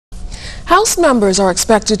House members are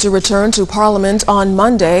expected to return to Parliament on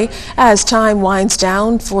Monday as time winds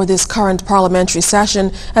down for this current parliamentary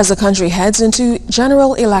session as the country heads into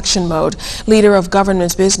general election mode. Leader of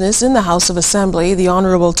Government Business in the House of Assembly, the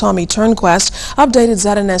Honorable Tommy Turnquest, updated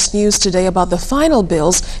ZNS News today about the final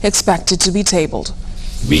bills expected to be tabled.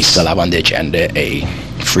 We still have on the agenda a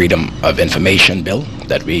Freedom of Information bill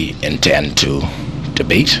that we intend to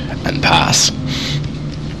debate and pass.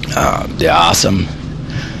 There are some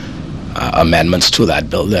amendments to that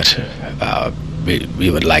bill that we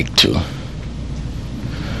would like to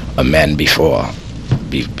amend before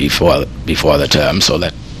the term, so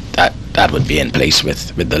that would be in place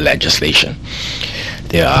with the legislation.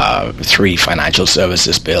 There are 3 financial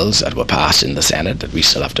services bills that were passed in the Senate that we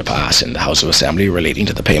still have to pass in the House of Assembly relating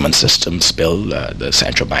to the payment systems bill. The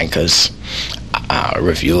central bankers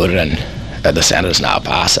reviewed, and the Senate has now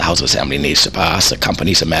passed. The House of Assembly needs to pass the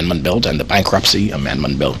Companies Amendment Bill, and the Bankruptcy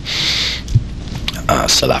Amendment Bill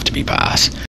still have to be passed.